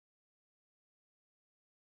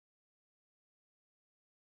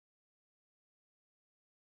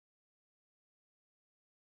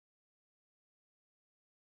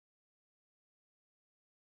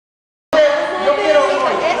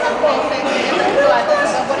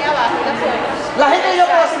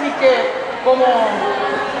que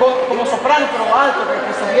como soprano, pero alto,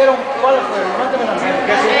 que subieron, ¿cuáles fueron? Levántame la mano.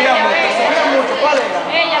 Que subían mucho, ¿cuáles eran?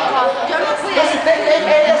 Ella, yo no fui. Entonces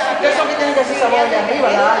ustedes son que tienen que hacer esa voz allá arriba,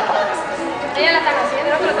 la alta. Ella la están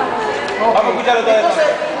haciendo, no que lo estamos haciendo. Vamos a escuchar ustedes. Entonces,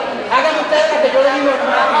 hagan ustedes la que yo les digo en la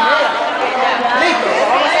primera. Listo,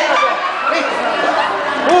 vamos a hacerlo ya. Listo.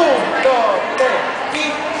 1, 2, 3.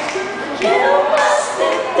 Quiero más de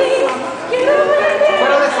ti, quiero más de ti.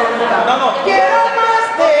 Fuera de eso, no. Quiero más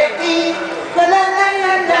de ti. La la la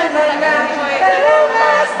la la la la. Quiero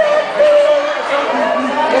más de ti.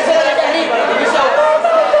 Esa es la de arriba, la que dice ahora.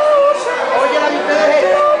 Oye, la de ustedes.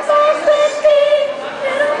 Quiero más de ti,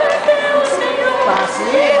 quiero más de ti, Señor.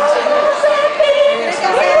 Así.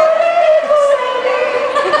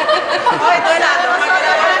 Ay, estoy dando, para que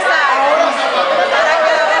la voz le salga. Para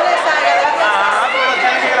que la voz le salga. Pero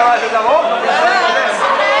tiene que grabarse esa voz.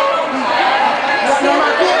 No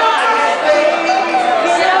más quiero más de ti.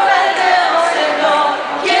 Quiero verte, oh Señor,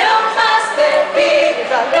 quiero más de ti,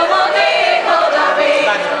 como dijo David.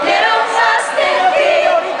 Quiero más de ti,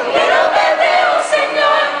 quiero verte, oh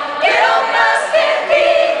Señor, quiero más de ti,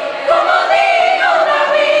 como dijo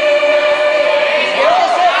David.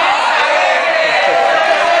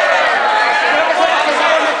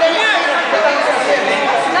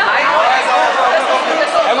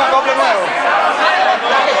 Es un acople nuevo.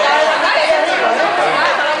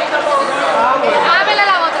 Ábrele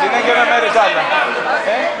la otra. Tienen que memorizarla.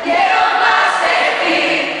 Quiero más de ti,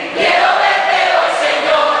 quiero verte, oh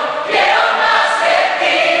Señor, quiero más de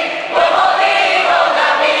ti, como dijo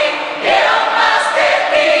David. Quiero más de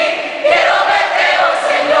ti, quiero verte, oh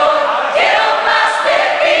Señor, quiero más de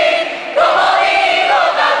ti, como dijo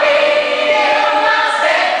David. Quiero más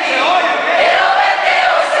de ti, quiero verte,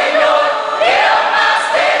 oh Señor, quiero más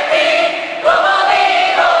de ti, como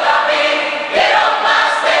dijo David. Quiero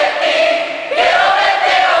más de ti, quiero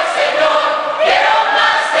verte, oh Señor, quiero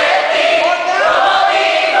más de ti, como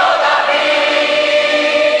dijo David.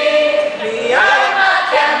 Mi alma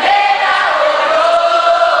te anhela,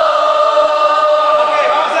 Ok,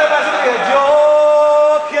 vamos a hacer así que yo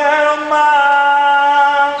quiero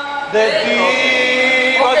más de ti.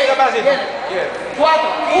 Vamos a hacer así. 4.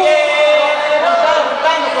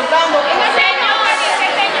 Contando.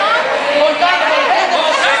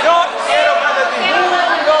 Yo quiero más de ti. 1,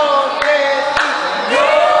 2, 3.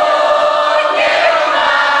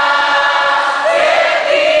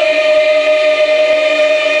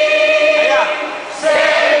 Allá.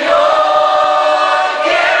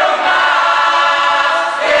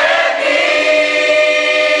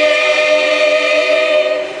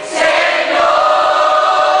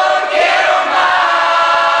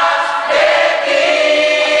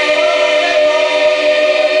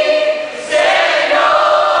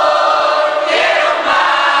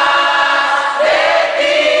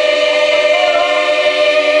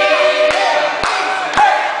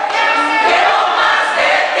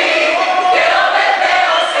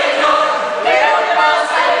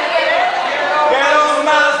 Quiero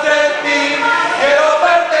más de ti, quiero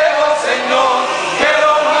verte, oh Señor.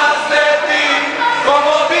 Quiero más de ti,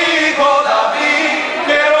 como dijo David.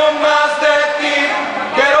 Quiero más de ti,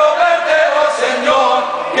 quiero verte, oh Señor.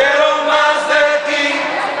 Quiero más de ti,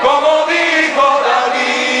 como dijo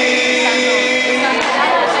David.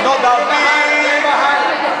 No David,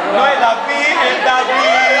 no es David, es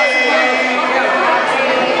David.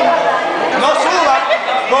 No suban,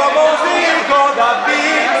 como dijo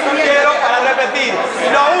David. Quiero para repetir. Y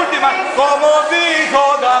la última, como dijo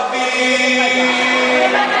David.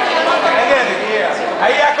 ¿Entiendes?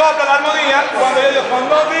 Ahí acopla la armonía cuando yo digo,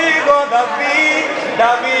 como dijo David,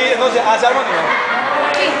 David. Entonces hace armonía.